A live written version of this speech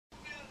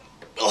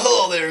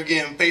Hello there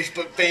again,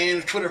 Facebook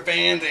fans, Twitter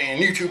fans,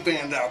 and YouTube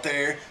fans out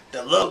there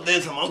that love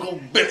this from Uncle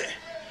Billy.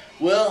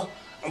 Well,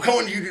 I'm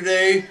coming to you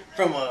today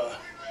from a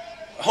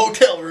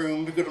hotel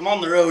room because I'm on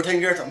the road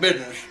taking care of some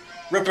business,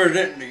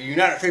 representing the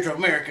United States of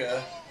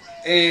America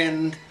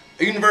and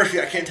a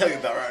university I can't tell you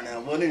about right now.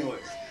 But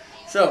anyways,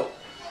 so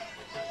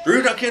the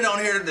reason I came down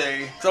here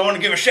today is I want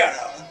to give a shout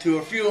out to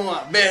a few of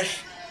my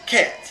best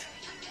cats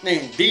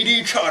named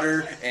Deedee,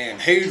 Trotter,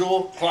 and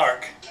Hazel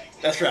Clark.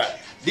 That's right,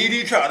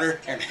 Deedee,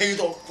 Trotter, and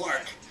Hazel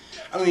Clark.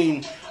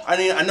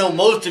 I know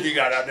most of you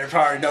guys out there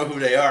probably know who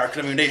they are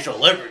because they're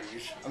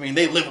celebrities.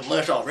 They live in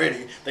lush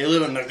already. They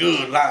live in a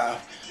good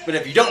life. But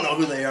if you don't know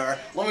who they are,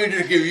 let me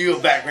just give you a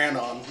background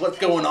on what's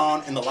going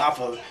on in the life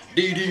of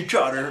Deedee,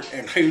 Trotter,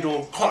 and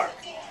Hazel Clark.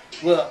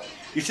 Well,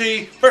 you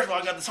see, first of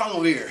all, I got the song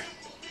over here.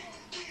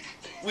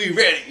 We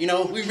ready, we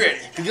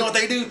ready. Because you know what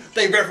they do?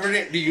 They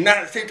represent the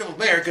United States of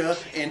America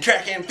in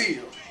track and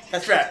field.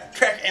 That's right,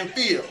 track and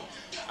field.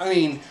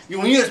 When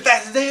you're as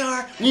fast as they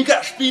are, when you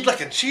got speed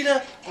like a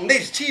cheetah,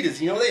 they's cheetahs,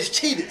 they's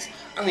cheetahs.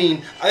 I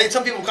think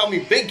some people call me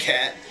Big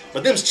Cat,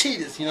 but them's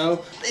cheetahs, they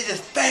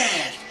just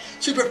fast,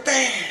 super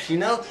fast,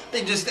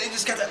 they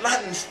just got that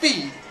lightning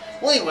speed.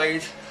 Well,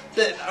 anyways,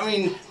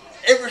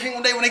 every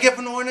single day when they get up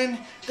in the morning,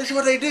 this is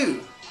what they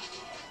do.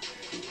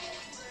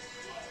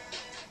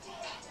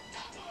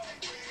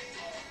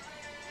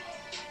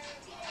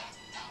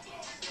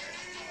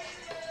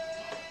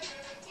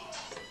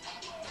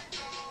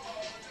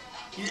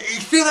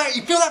 You feel that?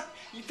 You feel that?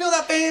 You feel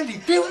that, fans? You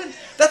feel it?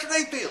 That's what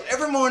they feel.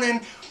 Every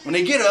morning when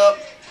they get up,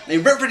 they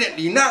represent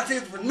the United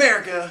States of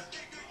America.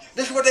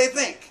 This is what they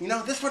think.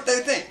 This is what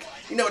they think.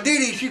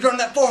 Deedee, she's running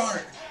that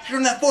 400. She's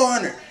running that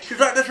 400. She's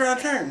right this round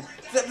turn.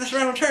 This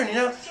round turn,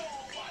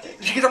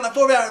 She gets on that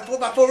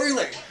 4x4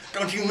 relay.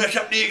 Don't you mess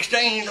up the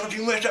exchange. Don't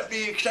you mess up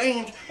the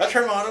exchange. That's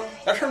her motto.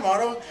 That's her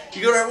motto.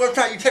 You go to her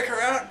website, you check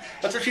her out.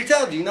 That's what she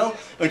tells you,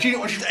 When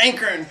she's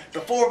anchoring the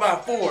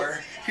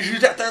 4x4, she's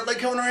that third leg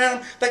coming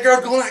around. That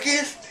girl's going like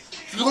this.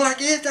 She's going like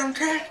this down the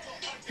track.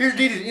 Here's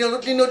Deedee. You know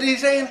what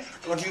Deedee's saying?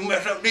 Don't you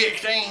mess up the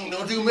exchange.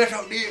 Don't you mess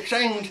up the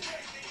exchange.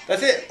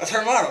 That's it. That's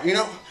her motto, you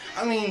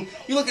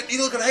look at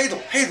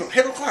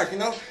Hazel Clark,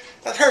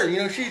 That's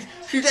her, she's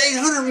the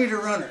 800-meter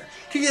runner.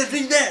 She is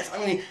the best.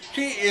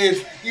 She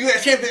is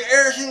U.S. champion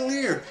every single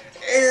year.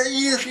 Every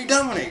year she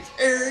dominates.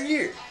 Every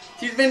year.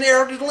 She's been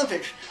there at the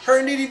Olympics. Her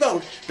and Deedee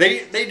both.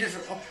 They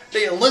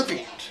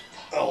Olympians.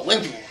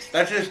 Olympians.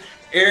 That's just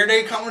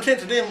everyday common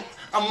sense to them.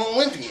 I'm an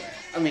Olympian.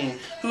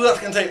 Who else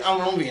can say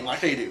I'm an Olympian like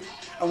they do?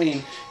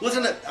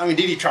 Listen to,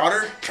 Deedee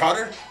Trotter.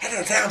 Trotter? That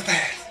doesn't sound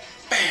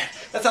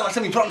fast. That sounds like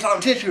somebody put on top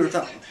of tissue or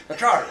something. A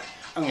Trotter.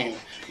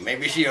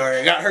 Maybe she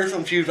already got her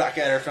some shoes like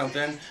that or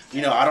something.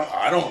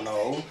 I don't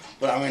know.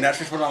 But that's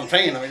just what I'm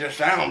saying. It just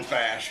sounds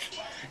fast.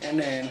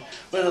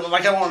 But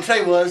like I want to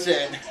say was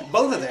that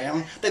both of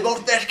them, they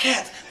both best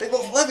cats. They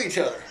both love each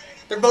other.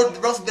 They're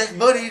both best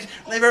buddies,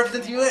 and they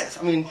represent the U.S.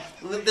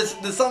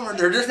 This summer,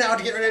 they're just now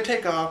to get ready to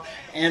take off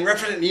and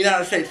represent the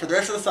United States for the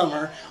rest of the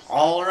summer,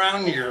 all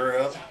around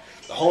Europe,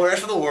 the whole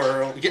rest of the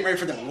world, getting ready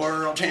for the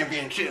World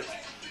Championships.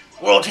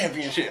 World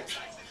Championships.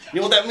 You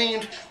know what that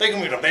means? They're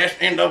going to be the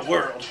best in the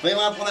world. They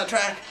line up on that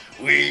track.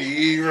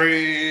 We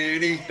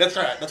ready. That's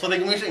right. That's what they're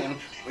going to be singing.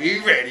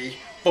 We ready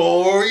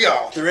for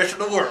y'all, the rest of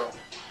the world.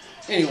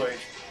 Anyways,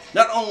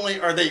 not only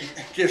are they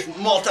just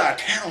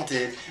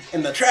multi-talented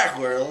in the track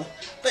world,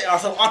 they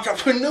also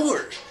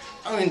entrepreneurs.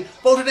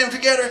 Both of them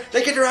together,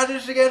 they get their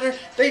ideas together.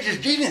 They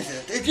just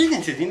geniuses. They're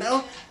geniuses,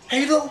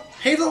 Hazel,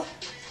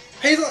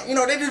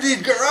 they do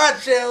these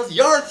garage sales,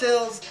 yard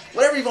sales,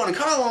 whatever you want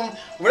to call them,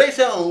 where they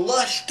sell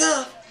lush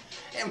stuff.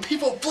 And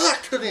people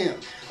flock to them.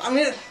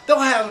 They'll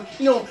have,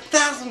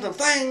 thousands of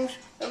things,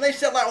 and they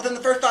sell out within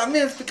the first 5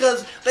 minutes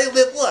because they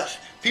live lush.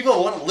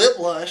 People want to live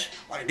lush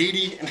like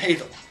Deedee and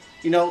Hazel.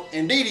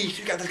 And Deedee,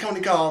 she's got this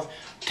company called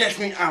Test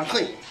Me, I'm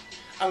Clean.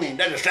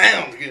 That just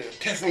sounds good.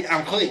 Test Me,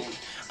 I'm Clean.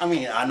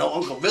 I know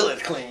Uncle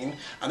Billy's clean,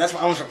 and that's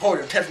why I'm a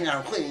supporter of Test Me,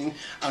 I'm Clean.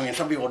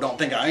 Some people don't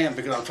think I am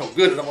because I'm so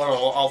good at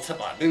all the stuff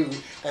I do.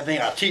 They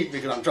think I cheat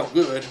because I'm so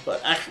good,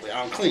 but actually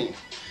I'm clean.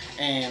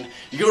 And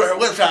you go to her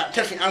website,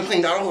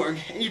 testmeimclean.org,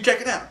 and you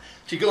check it out.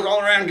 She goes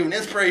all around giving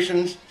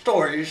inspirations,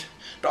 stories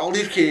to all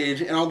these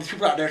kids and all these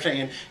people out there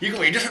saying, you can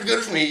be just as good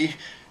as me,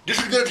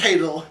 just as good as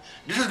Hazel,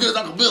 just as good as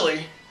Uncle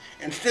Billy,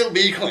 and still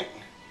be clean.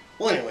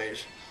 Well,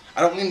 anyways,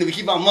 I don't mean to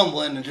keep on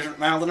mumbling and just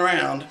mouthing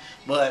around,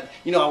 but,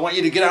 I want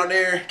you to get out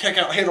there, check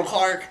out Hazel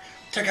Clark,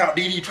 check out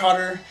Deedee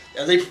Trotter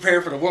as they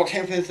prepare for the World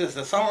Championships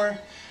this summer,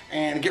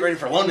 and get ready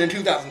for London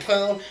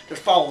 2012.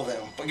 Just follow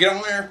them. But get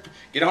on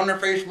their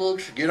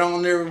Facebooks, get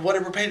on their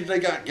whatever pages they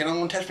got, get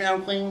on Test Me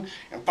I'm Clean,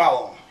 and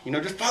follow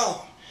them. Just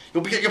follow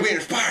them. You'll be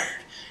inspired.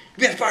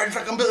 You'll be inspired just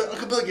like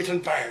Uncle Billy gets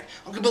inspired.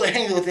 Uncle Billy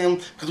hangs with them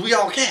because we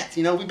all cats,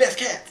 we best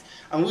cats.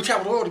 We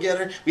travel the world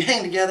together, we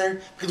hang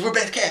together because we're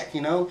best cats,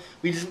 we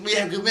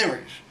have good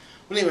memories.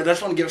 But anyway, I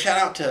just want to give a shout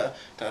out to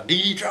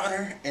Deedee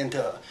Trotter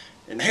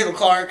and Hazel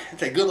Clark, and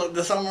say good luck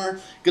this summer,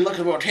 good luck at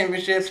the World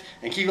Championships,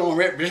 and keep on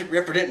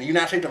representing the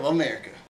United States of America.